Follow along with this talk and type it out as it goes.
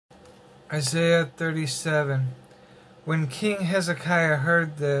Isaiah 37. When King Hezekiah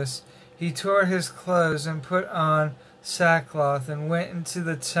heard this, he tore his clothes and put on sackcloth and went into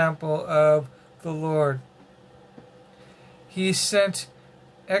the temple of the Lord. He sent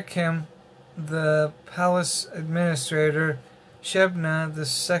Echem, the palace administrator, Shebna, the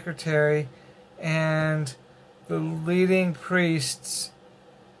secretary, and the leading priests,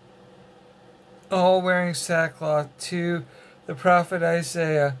 all wearing sackcloth, to the prophet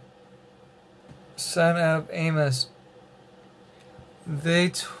Isaiah, son of Amos. They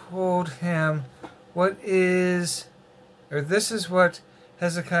told him, this is what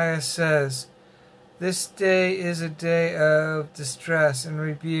Hezekiah says. This day is a day of distress and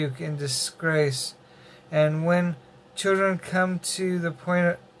rebuke and disgrace. And when children come to the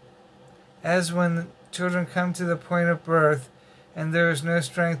point of birth, and there is no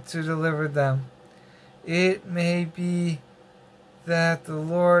strength to deliver them, it may be that the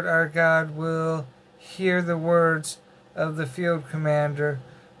Lord our God will hear the words of the field commander,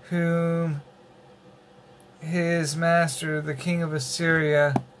 whom his master, the king of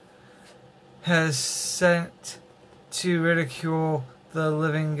Assyria, has sent to ridicule the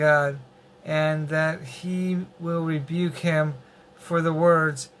living God, and that he will rebuke him for the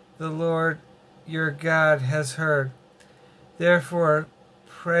words the Lord your God has heard. Therefore,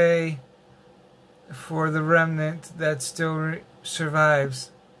 pray for the remnant that still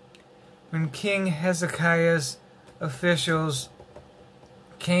survives. When King Hezekiah's officials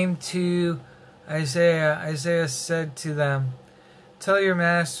came to Isaiah, Isaiah said to them, "Tell your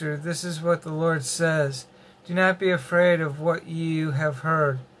master, this is what the Lord says. Do not be afraid of what you have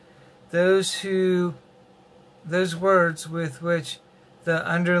heard. Those words with which the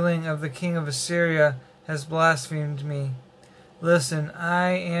underling of the king of Assyria has blasphemed me. Listen, I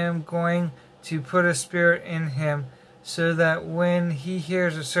am going to put a spirit in him, so that when he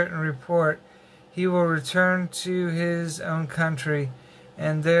hears a certain report, he will return to his own country,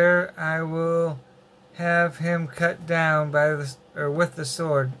 and there I will have him cut down with the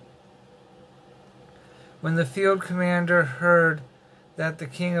sword." When the field commander heard that the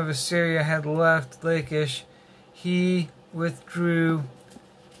king of Assyria had left Lachish, he withdrew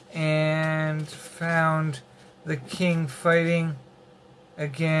and found the king fighting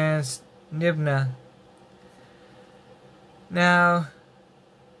against Nibna. Now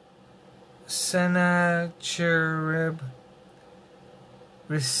Sennacherib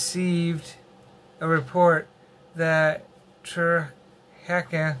received a report that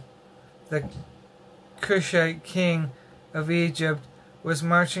Tirhakah, the Cushite king of Egypt, was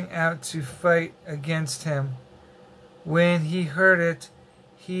marching out to fight against him. When he heard it,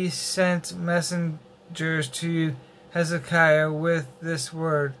 he sent messengers to Hezekiah with this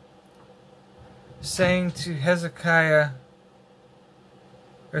word, saying to Hezekiah,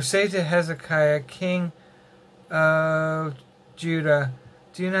 say to Hezekiah, king of Judah,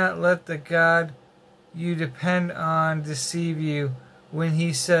 do not let the God you depend on deceive you when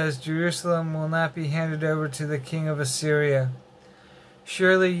he says Jerusalem will not be handed over to the king of Assyria.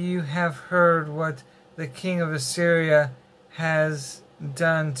 Surely you have heard what the king of Assyria has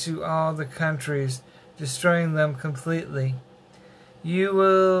done to all the countries, destroying them completely. You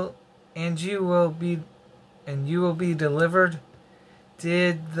will be delivered.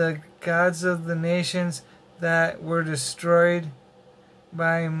 Did the gods of the nations that were destroyed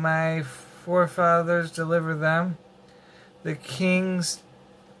by my forefathers deliver them? The kings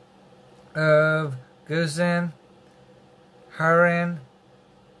of Gozan, Haran,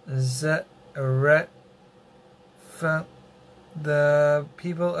 Zereth, the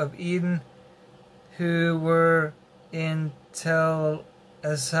people of Eden who were in Tel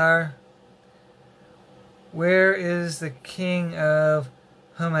Assar. Where is the king of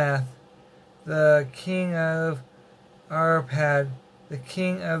Hamath, the king of Arpad, the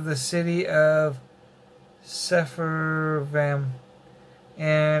king of the city of Sepharvaim,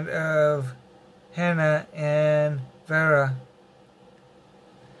 and of Hannah and Vera?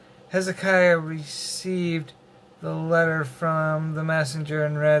 Hezekiah received the letter from the messenger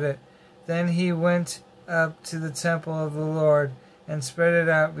and read it. Then he went up to the temple of the Lord and spread it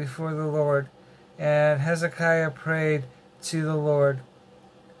out before the Lord. And Hezekiah prayed to the Lord,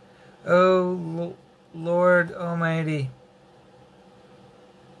 O Lord Almighty,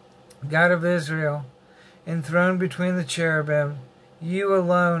 God of Israel, enthroned between the cherubim, you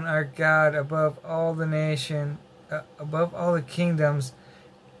alone are God above all the kingdoms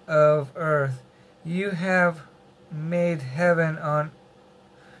of earth. You have made heaven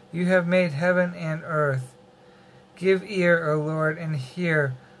and earth. Give ear, O Lord, and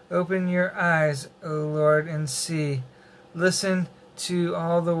hear. Open your eyes, O Lord, and see. Listen to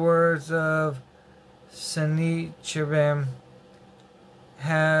all the words of Sennacherib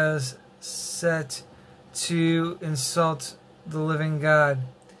has set to insult the living God.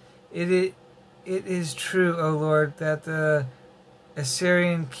 It is true, O Lord, that the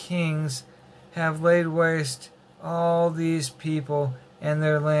Assyrian kings have laid waste all these people and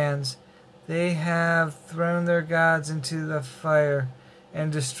their lands. They have thrown their gods into the fire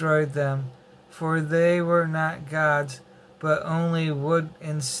and destroyed them, for they were not gods, but only wood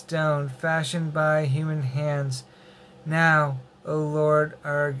and stone, fashioned by human hands. Now, O Lord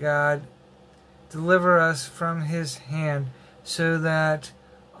our God, deliver us from his hand, so that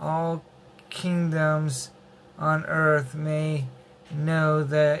all kingdoms on earth may know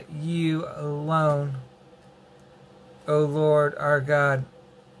that you alone, O Lord our God.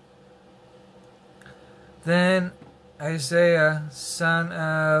 Then Isaiah, son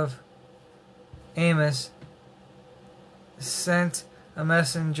of Amos, sent a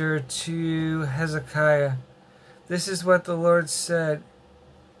messenger to Hezekiah. This is what the Lord said.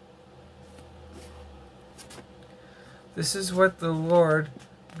 This is what the Lord,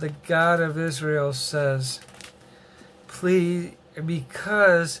 the God of Israel, says. Please,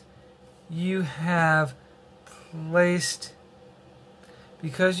 because you have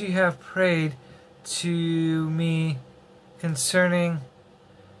prayed to me concerning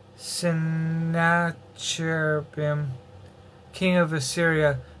Sennacherib, king of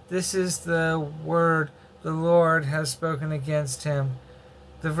Assyria, this is the word the Lord has spoken against him.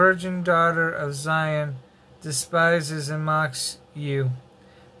 The virgin daughter of Zion despises and mocks you.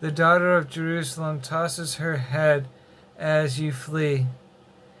 The daughter of Jerusalem tosses her head as you flee.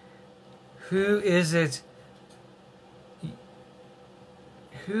 Who is it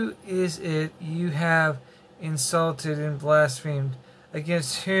you have insulted and blasphemed?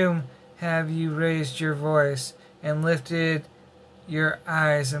 Against whom have you raised your voice and lifted your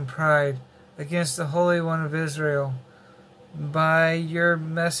eyes in pride? Against the Holy One of Israel. By your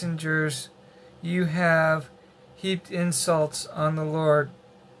messengers you have heaped insults on the Lord,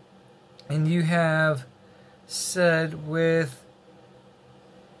 and you have said, with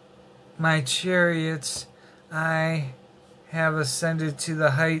my chariots I have ascended to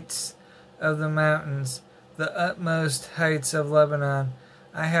the heights of the mountains, the utmost heights of Lebanon.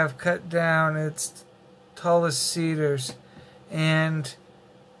 I have cut down its tallest cedars and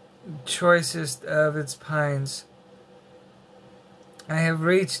choicest of its pines. I have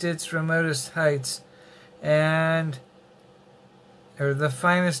reached its remotest heights, and the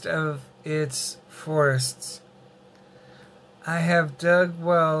finest of its forests. I have dug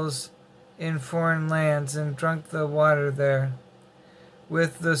wells in foreign lands and drunk the water there.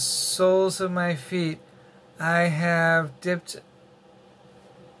 With the soles of my feet I have dried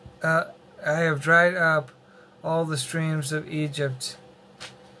up all the streams of Egypt.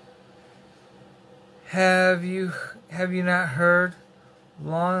 Have you not heard?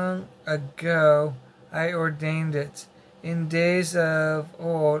 Long ago I ordained it. In days of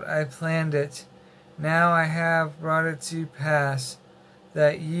old I planned it. Now I have brought it to pass,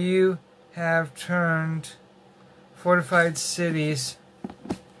 that you have turned fortified cities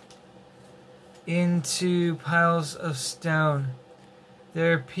into piles of stone.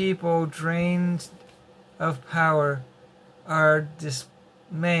 Their people, drained of power, are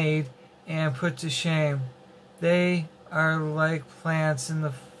dismayed and put to shame. They are like plants in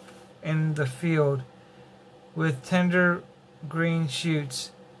the field, with tender green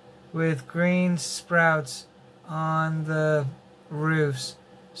shoots, with green sprouts on the roofs,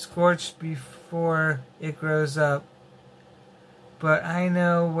 scorched before it grows up. But I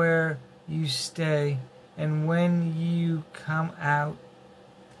know where you stay, and when you come out,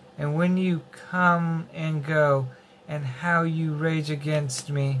 and when you come and go, and how you rage against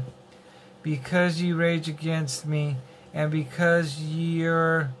me. Because you rage against me, and because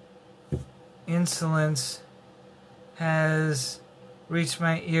your insolence has reached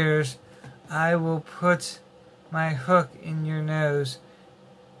my ears, I will put my hook in your nose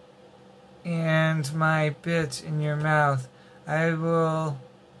and my bit in your mouth. I will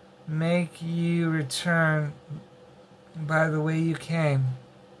make you return by the way you came.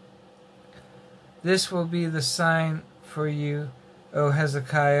 This will be the sign for you, O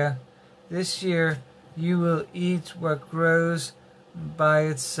Hezekiah. This year you will eat what grows by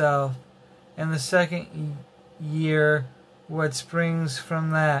itself, and the second year what springs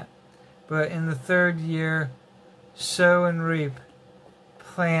from that. But in the third year sow and reap,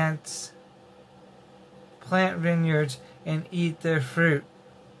 plant vineyards and eat their fruit.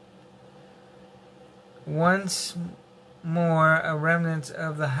 Once more a remnant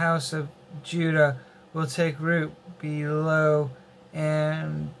of the house of Judah will take root below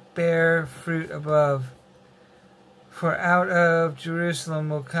and bear fruit above. For out of Jerusalem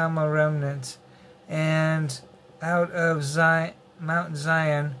will come a remnant, and out of Mount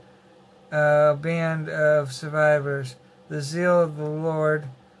Zion a band of survivors. The zeal of the Lord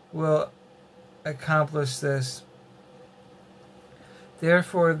will accomplish this.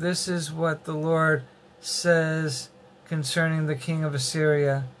 Therefore, this is what the Lord says concerning the king of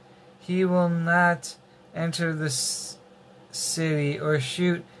Assyria. He will not enter the city or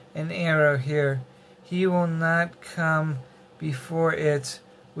shoot an arrow here. He will not come before it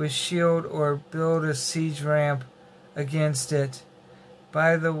with shield or build a siege ramp against it.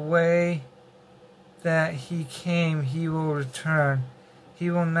 By the way that he came, he will return. He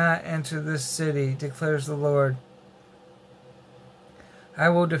will not enter this city, declares the Lord. I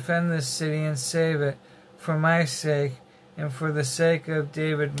will defend this city and save it for my sake and for the sake of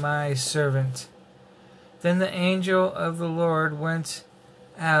David my servant. Then the angel of the Lord went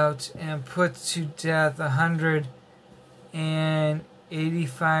out and put to death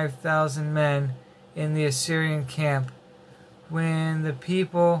 185,000 men in the Assyrian camp. When the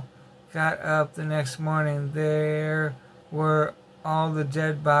people got up the next morning, there were all the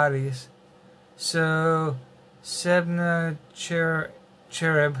dead bodies. So Sennacherib,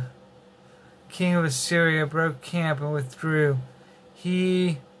 king of Assyria, broke camp and withdrew.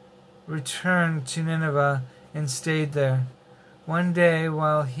 He returned to Nineveh and stayed there. One day,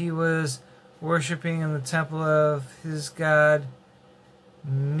 while he was worshipping in the temple of his god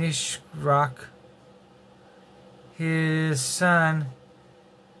Nisroch, his son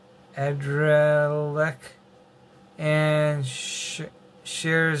Adrelech and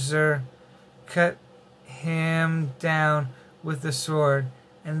Sharezer cut him down with the sword,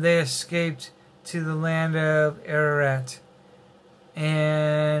 and they escaped to the land of Ararat.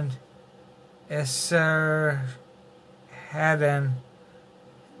 And Esarhaddon,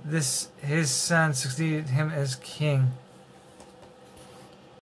 his son, succeeded him as king.